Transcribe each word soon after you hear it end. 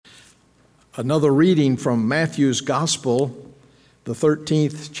Another reading from Matthew's Gospel, the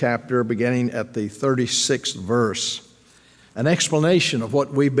 13th chapter, beginning at the 36th verse. An explanation of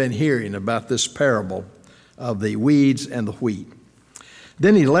what we've been hearing about this parable of the weeds and the wheat.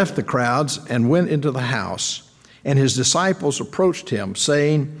 Then he left the crowds and went into the house, and his disciples approached him,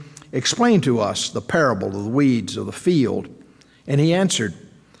 saying, "Explain to us the parable of the weeds of the field." And he answered,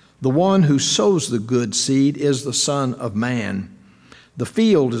 "The one who sows the good seed is the Son of Man. The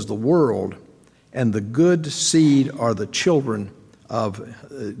field is the world, and the good seed are the children of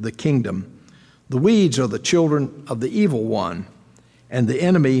the kingdom. The weeds are the children of the evil one, and the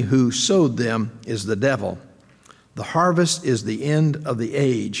enemy who sowed them is the devil. The harvest is the end of the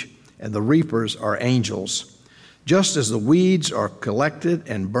age, and the reapers are angels. Just as the weeds are collected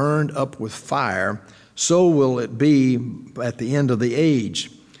and burned up with fire, so will it be at the end of the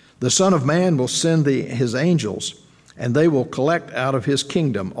age. The Son of Man will send his angels, and they will collect out of his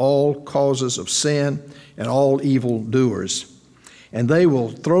kingdom all causes of sin and all evildoers. And they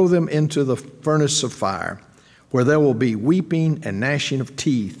will throw them into the furnace of fire, where there will be weeping and gnashing of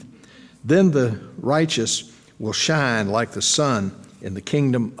teeth. Then the righteous will shine like the sun in the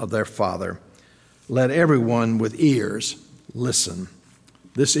kingdom of their Father. Let everyone with ears listen."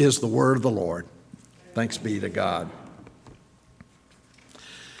 This is the word of the Lord. Thanks be to God.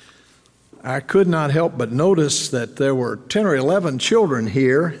 I could not help but notice that there were 10 or 11 children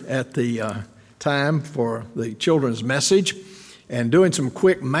here at the time for the children's message. And doing some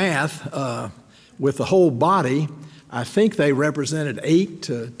quick math with the whole body, I think they represented 8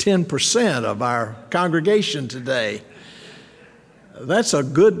 to 10% of our congregation today. That's a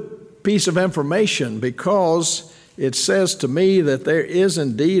good piece of information, because it says to me that there is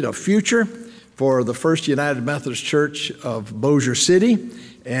indeed a future for the First United Methodist Church of Bossier City,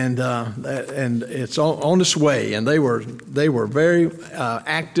 and it's on its way. And they were very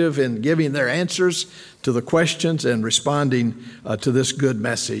active in giving their answers to the questions and responding to this good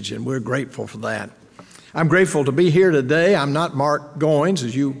message, and we're grateful for that. I'm grateful to be here today. I'm not Mark Goins,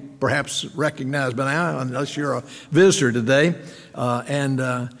 as you perhaps recognize by now, unless you're a visitor today,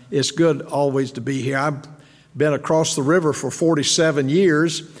 and it's good always to be here. I've been across the river for 47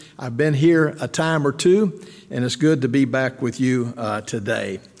 years. I've been here a time or two, and it's good to be back with you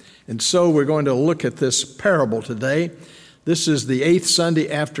today. And so we're going to look at this parable today. This is the 8th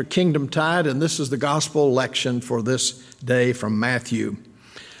Sunday after Kingdom Tide, and this is the gospel lection for this day from Matthew.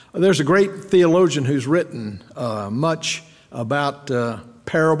 There's a great theologian who's written much about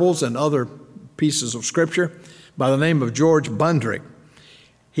parables and other pieces of Scripture by the name of George Bundrick.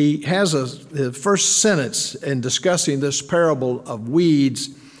 He has his first sentence in discussing this parable of weeds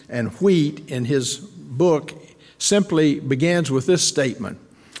and wheat in his book simply begins with this statement: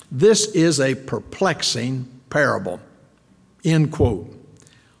 "This is a perplexing parable." End quote.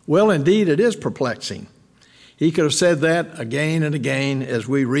 Well, indeed, it is perplexing. He could have said that again and again as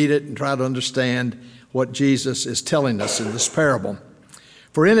we read it and try to understand what Jesus is telling us in this parable.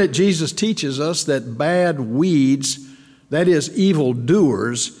 For in it, Jesus teaches us that bad weeds, that is,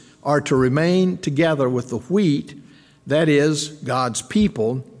 evildoers, are to remain together with the wheat, that is, God's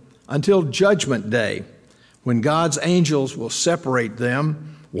people, until Judgment Day, when God's angels will separate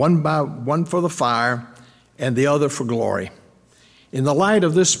them, one for the fire and the other for glory. In the light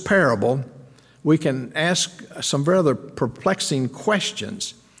of this parable, we can ask some rather perplexing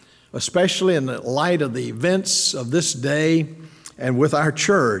questions, especially in the light of the events of this day and with our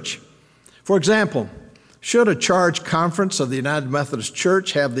church. For example, should a charge conference of the United Methodist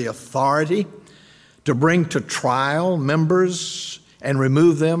Church have the authority to bring to trial members and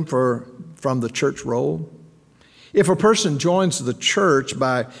remove them from the church roll? If a person joins the church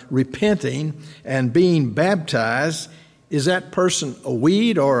by repenting and being baptized, is that person a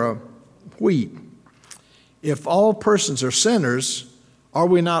weed or a wheat? If all persons are sinners, are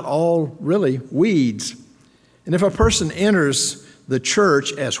we not all really weeds? And if a person enters the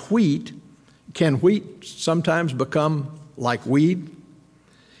church as wheat, can wheat sometimes become like weed?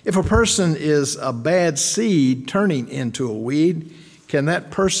 If a person is a bad seed turning into a weed, can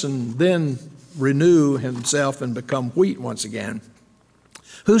that person then renew himself and become wheat once again?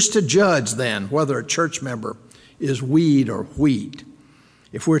 Who's to judge then whether a church member is weed or wheat?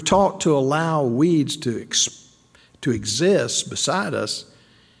 If we're taught to allow weeds to exist beside us,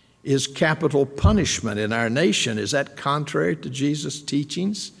 is capital punishment in our nation, is that contrary to Jesus'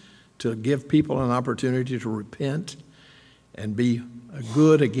 teachings to give people an opportunity to repent and be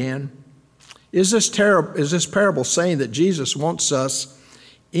good again? Is this parable saying that Jesus wants us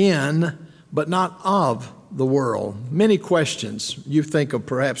in but not of the world? Many questions. You think of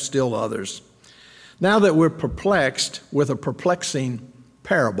perhaps still others. Now that we're perplexed with a perplexing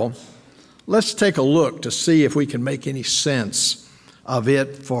parable, Let's take a look to see if we can make any sense of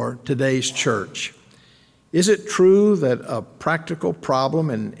it for today's church. Is it true that a practical problem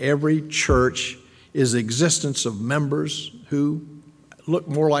in every church is the existence of members who look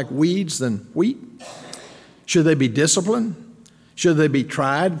more like weeds than wheat? Should they be disciplined? Should they be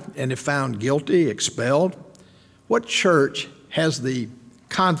tried and if found guilty, expelled? What church has the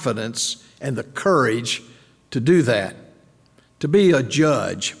confidence and the courage to do that, to be a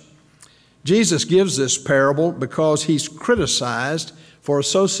judge? Jesus gives this parable because he's criticized for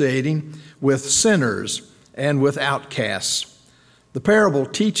associating with sinners and with outcasts. The parable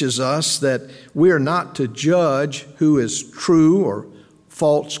teaches us that we are not to judge who is true or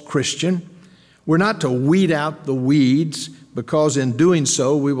false Christian. We're not to weed out the weeds, because in doing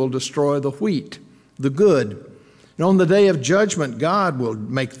so we will destroy the wheat, the good. And on the day of judgment, God will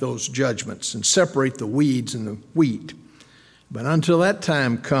make those judgments and separate the weeds and the wheat. But until that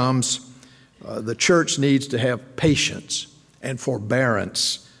time comes, the church needs to have patience and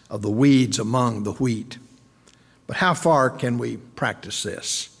forbearance of the weeds among the wheat. But how far can we practice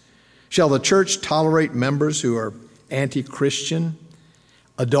this? Shall the church tolerate members who are anti-Christian,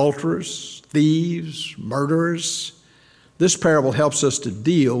 adulterers, thieves, murderers? This parable helps us to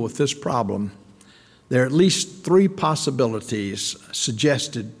deal with this problem. There are at least three possibilities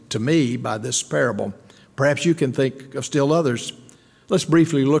suggested to me by this parable. Perhaps you can think of still others. Let's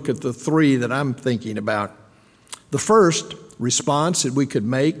briefly look at the three that I'm thinking about. The first response that we could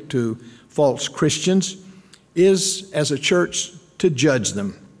make to false Christians is, as a church, to judge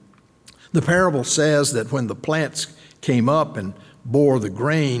them. The parable says that when the plants came up and bore the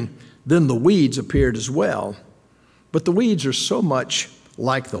grain, then the weeds appeared as well. But the weeds are so much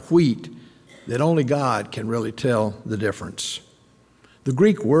like the wheat that only God can really tell the difference. The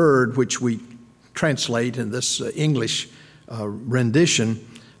Greek word which we translate in this English rendition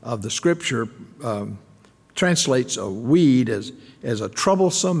of the scripture translates a weed as a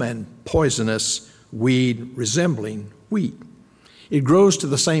troublesome and poisonous weed resembling wheat. It grows to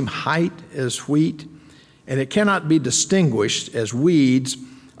the same height as wheat, and it cannot be distinguished as weeds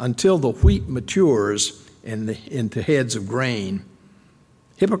until the wheat matures into heads of grain.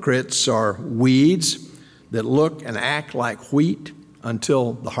 Hypocrites are weeds that look and act like wheat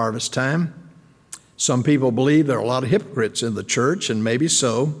until the harvest time. Some people believe there are a lot of hypocrites in the church, and maybe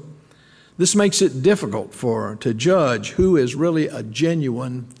so. This makes it difficult to judge who is really a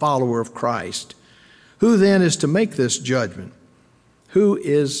genuine follower of Christ. Who then is to make this judgment? Who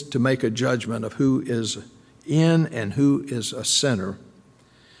is to make a judgment of who is in and who is a sinner?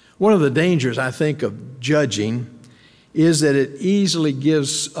 One of the dangers, I think, of judging is that it easily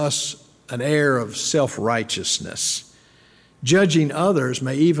gives us an air of self-righteousness. Judging others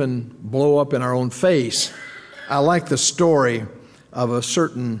may even blow up in our own face. I like the story of a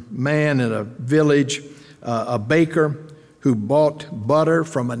certain man in a village, a baker, who bought butter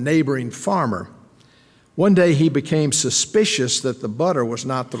from a neighboring farmer. One day he became suspicious that the butter was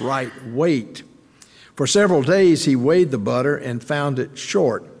not the right weight. For several days he weighed the butter and found it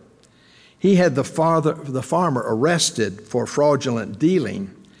short. He had the farmer arrested for fraudulent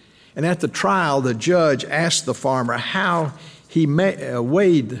dealing. And at the trial, the judge asked the farmer how he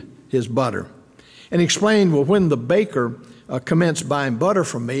weighed his butter, and explained, well, when the baker commenced buying butter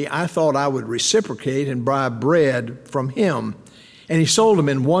from me, I thought I would reciprocate and buy bread from him. And he sold them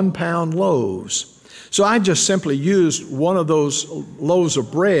in 1 pound loaves. So I just simply used one of those loaves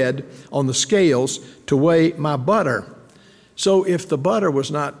of bread on the scales to weigh my butter. So if the butter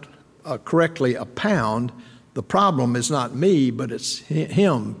was not correctly a pound, the problem is not me, but it's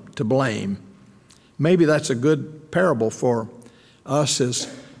him to blame. Maybe that's a good parable for us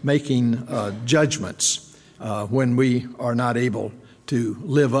as making judgments when we are not able to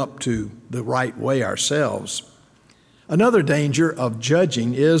live up to the right way ourselves. Another danger of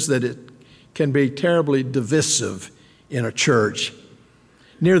judging is that it can be terribly divisive in a church.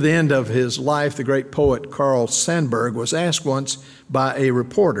 Near the end of his life, the great poet Carl Sandburg was asked once by a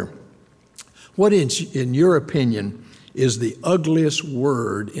reporter, what is, in your opinion, is the ugliest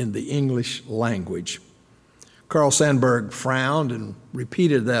word in the English language? Carl Sandburg frowned and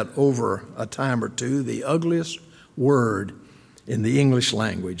repeated that over a time or two, the ugliest word in the English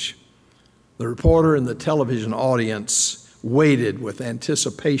language. The reporter and the television audience waited with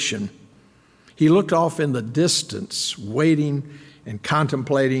anticipation. He looked off in the distance, waiting and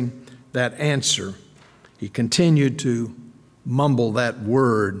contemplating that answer. He continued to mumble that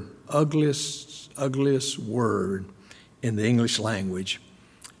word, ugliest word in the English language.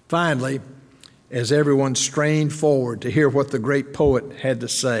 Finally, as everyone strained forward to hear what the great poet had to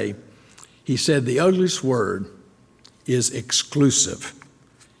say, he said, the ugliest word is exclusive.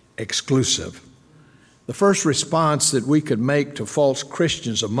 exclusive. The first response that we could make to false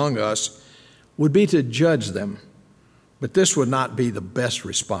Christians among us would be to judge them, but this would not be the best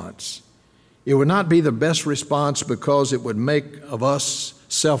response. It would not be the best response because it would make of us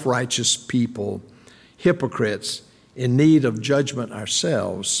self-righteous people, hypocrites in need of judgment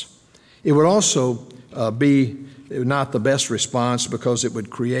ourselves. It would also be not the best response because it would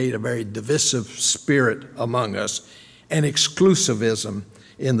create a very divisive spirit among us and exclusivism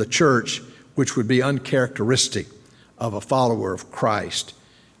in the church, which would be uncharacteristic of a follower of Christ,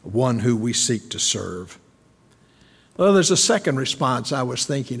 one who we seek to serve. Well, there's a second response I was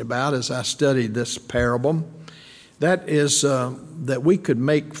thinking about as I studied this parable. That is that we could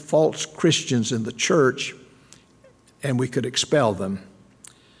make false Christians in the church and we could expel them.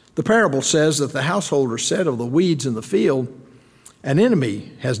 The parable says that the householder said of the weeds in the field, "An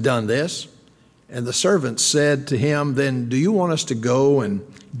enemy has done this." And the servants said to him, "Then do you want us to go and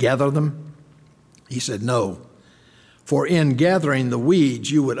gather them?" He said, "No, for in gathering the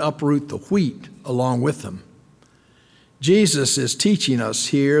weeds you would uproot the wheat along with them." Jesus is teaching us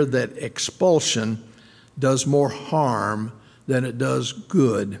here that expulsion does more harm than it does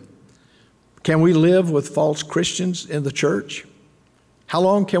good. Can we live with false Christians in the church? How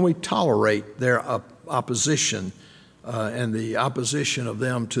long can we tolerate their opposition and the opposition of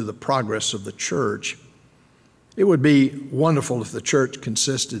them to the progress of the church? It would be wonderful if the church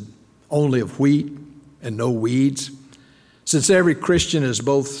consisted only of wheat and no weeds. Since every Christian is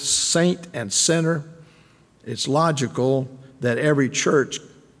both saint and sinner, it's logical that every church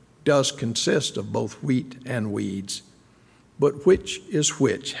does consist of both wheat and weeds. But which is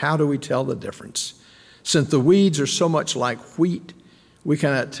which? How do we tell the difference? Since the weeds are so much like wheat, we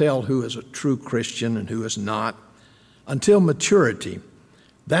cannot tell who is a true Christian and who is not until maturity.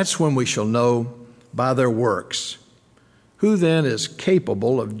 That's when we shall know by their works. Who then is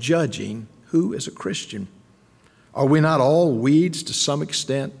capable of judging who is a Christian? Are we not all weeds to some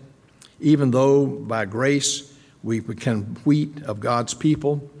extent, even though by grace we become wheat of God's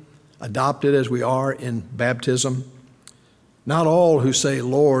people, adopted as we are in baptism? Not all who say,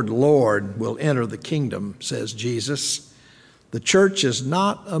 "Lord, Lord," will enter the kingdom, says Jesus. The church is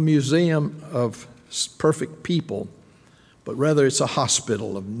not a museum of perfect people, but rather it's a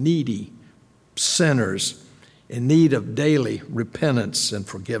hospital of needy sinners in need of daily repentance and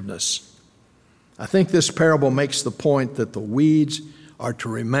forgiveness. I think this parable makes the point that the weeds are to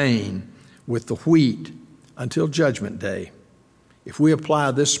remain with the wheat until Judgment Day. If we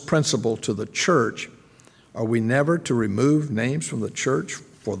apply this principle to the church, are we never to remove names from the church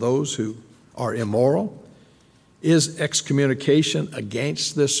for those who are immoral? Is excommunication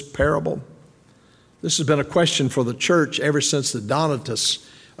against this parable? This has been a question for the church ever since the Donatist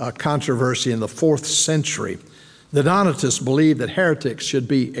controversy in the 4th century. The Donatists believed that heretics should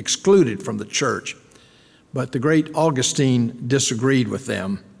be excluded from the church, but the great Augustine disagreed with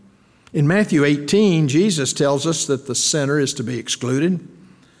them. In Matthew 18, Jesus tells us that the sinner is to be excluded.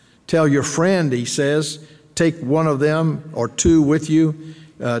 Tell your friend, he says, take one of them or two with you,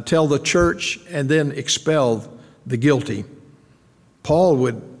 tell the church, and then expel the guilty. Paul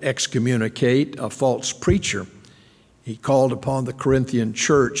would excommunicate a false preacher. He called upon the Corinthian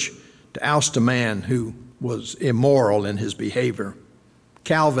church to oust a man who was immoral in his behavior.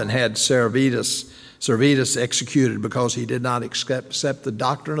 Calvin had Servetus executed because he did not accept the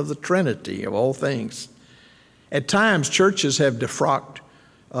doctrine of the Trinity of all things. At times, churches have defrocked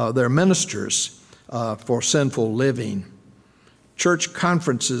their ministers for sinful living. Church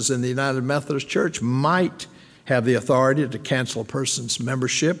conferences in the United Methodist Church might have the authority to cancel a person's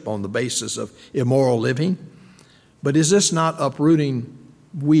membership on the basis of immoral living. But is this not uprooting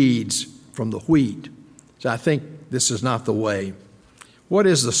weeds from the wheat? So I think this is not the way. What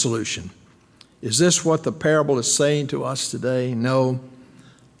is the solution? Is this what the parable is saying to us today? No.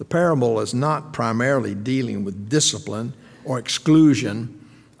 The parable is not primarily dealing with discipline or exclusion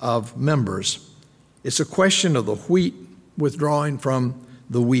of members. It's a question of the wheat withdrawing from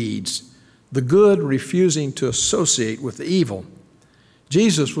the weeds, the good refusing to associate with the evil.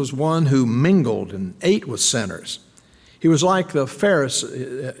 Jesus was one who mingled and ate with sinners. He was like the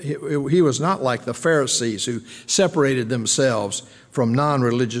Pharisees. He was not like the Pharisees who separated themselves from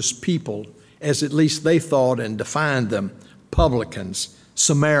non-religious people, as at least they thought and defined them: publicans,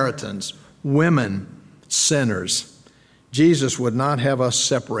 Samaritans, women, sinners. Jesus would not have us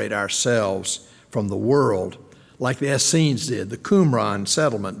separate ourselves from the world like the Essenes did, the Qumran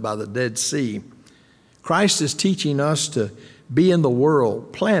settlement by the Dead Sea. Christ is teaching us to be in the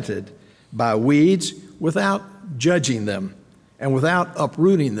world, planted by weeds without judging them and without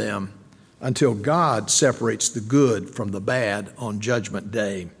uprooting them until God separates the good from the bad on Judgment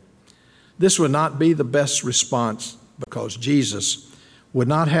Day. This would not be the best response because Jesus would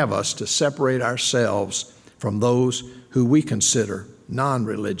not have us to separate ourselves from those who we consider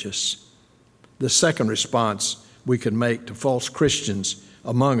non-religious. The second response we could make to false Christians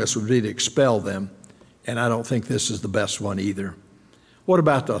among us would be to expel them, and I don't think this is the best one either. What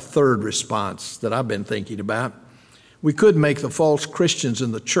about the third response that I've been thinking about? We could make the false Christians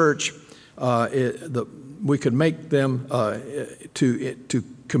in the church, we could make them to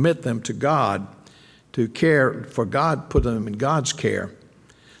commit them to God, to care for God, put them in God's care.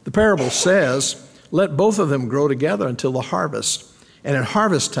 The parable says, let both of them grow together until the harvest. And at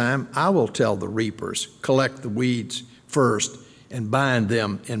harvest time, I will tell the reapers, collect the weeds first and bind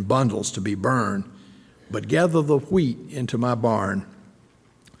them in bundles to be burned, but gather the wheat into my barn.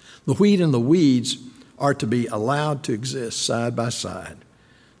 The wheat and the weeds are to be allowed to exist side by side.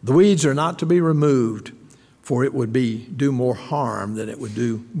 The weeds are not to be removed, for it would do more harm than it would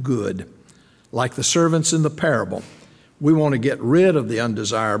do good. Like the servants in the parable, we want to get rid of the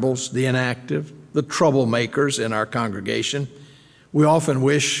undesirables, the inactive, the troublemakers in our congregation. We often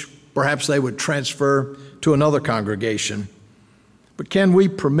wish perhaps they would transfer to another congregation. But can we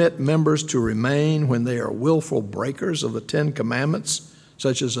permit members to remain when they are willful breakers of the Ten Commandments,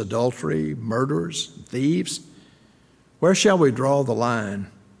 such as adultery, murderers, thieves? Where shall we draw the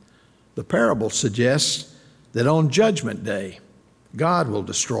line? The parable suggests that on Judgment Day, God will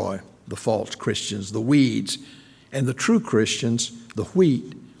destroy the false Christians, the weeds, and the true Christians, the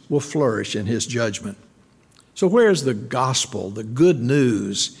wheat, will flourish in his judgment. So where's the gospel, the good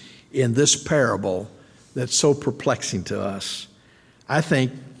news in this parable that's so perplexing to us? I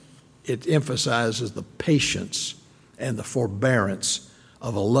think it emphasizes the patience and the forbearance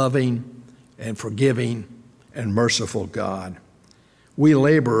of a loving and forgiving and merciful God. We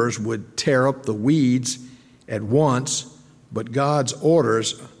laborers would tear up the weeds at once, but God's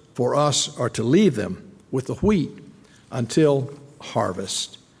orders for us are to leave them with the wheat until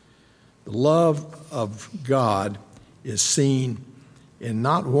harvest. The love of God is seen in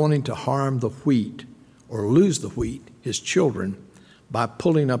not wanting to harm the wheat or lose the wheat, his children, by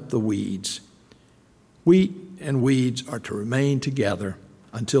pulling up the weeds. Wheat and weeds are to remain together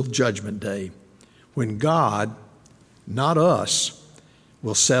until Judgment Day, when God, not us,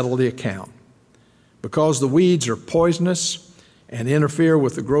 will settle the account. Because the weeds are poisonous and interfere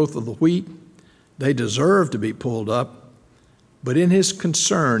with the growth of the wheat, they deserve to be pulled up. But in his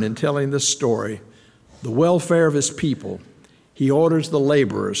concern in telling this story, the welfare of his people, he orders the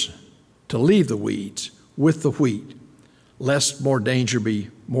laborers to leave the weeds with the wheat, lest more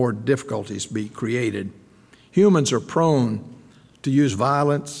difficulties be created. Humans are prone to use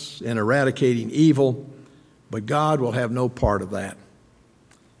violence in eradicating evil, but God will have no part of that.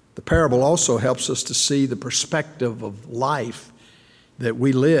 The parable also helps us to see the perspective of life that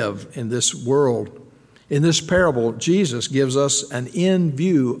we live in this world. In this parable, Jesus gives us an end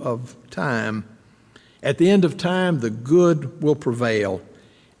view of time. At the end of time, the good will prevail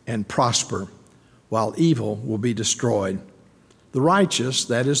and prosper, while evil will be destroyed. The righteous,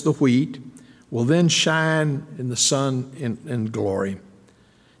 that is the wheat, will then shine in the sun in glory.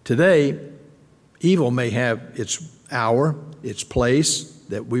 Today, evil may have its hour, its place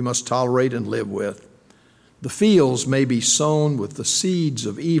that we must tolerate and live with. The fields may be sown with the seeds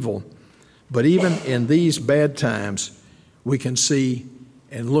of evil, but even in these bad times, we can see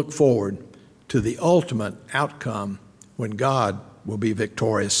and look forward to the ultimate outcome when God will be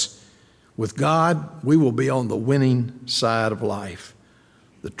victorious. With God, we will be on the winning side of life.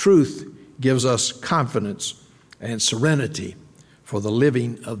 The truth gives us confidence and serenity for the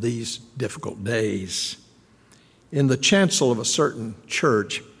living of these difficult days. In the chancel of a certain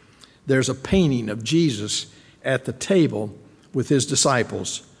church, there's a painting of Jesus at the table with his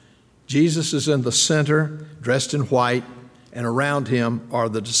disciples. Jesus is in the center, dressed in white, and around him are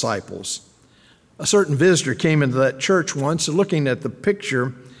the disciples. A certain visitor came into that church once, and looking at the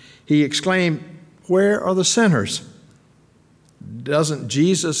picture, he exclaimed, "Where are the sinners? Doesn't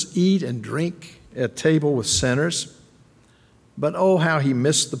Jesus eat and drink at table with sinners?" But oh, how he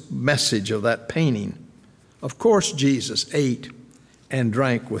missed the message of that painting. Of course, Jesus ate and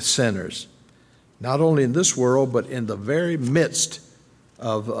drank with sinners, not only in this world, but in the very midst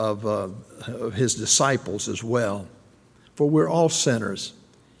of his disciples as well. For we're all sinners.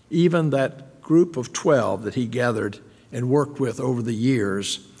 Even that group of 12 that he gathered and worked with over the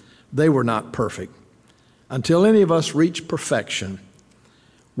years, they were not perfect. Until any of us reach perfection,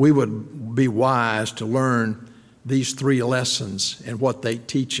 we would be wise to learn these 3 lessons and what they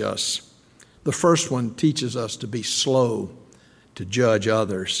teach us. The first one teaches us to be slow to judge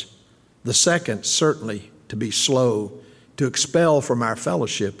others. The second, certainly, to be slow to expel from our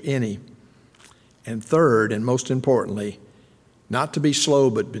fellowship any And third, and most importantly, not to be slow,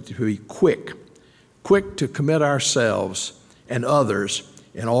 but to be quick to commit ourselves and others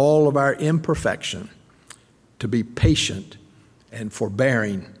in all of our imperfection, to be patient and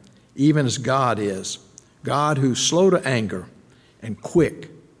forbearing, even as God is, God who's slow to anger and quick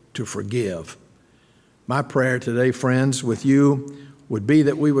to forgive. My prayer today, friends, with you would be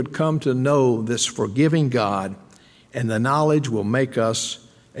that we would come to know this forgiving God, and the knowledge will make us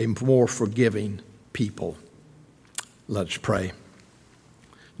a more forgiving people. Let's pray.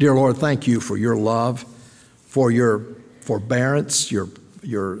 Dear Lord, thank you for your love, for your forbearance,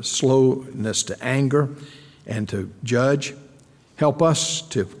 your slowness to anger and to judge. Help us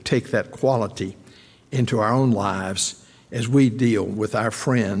to take that quality into our own lives as we deal with our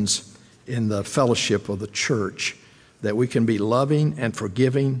friends in the fellowship of the church, that we can be loving and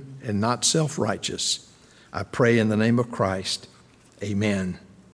forgiving and not self-righteous. I pray in the name of Christ. Amen.